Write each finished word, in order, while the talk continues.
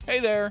Hey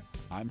there,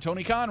 I'm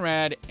Tony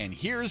Conrad, and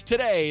here's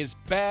today's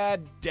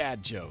bad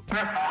dad joke.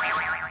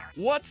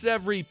 What's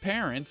every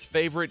parent's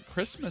favorite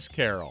Christmas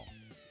carol?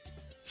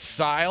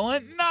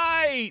 Silent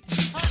Night!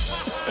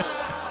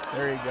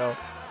 There you go.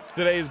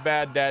 Today's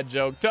bad dad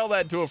joke. Tell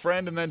that to a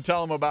friend and then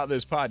tell them about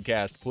this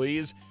podcast,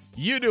 please.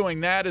 You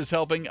doing that is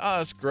helping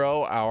us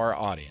grow our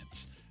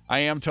audience. I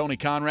am Tony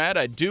Conrad.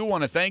 I do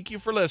want to thank you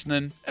for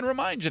listening and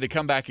remind you to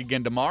come back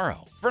again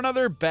tomorrow for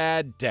another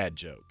bad dad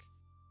joke.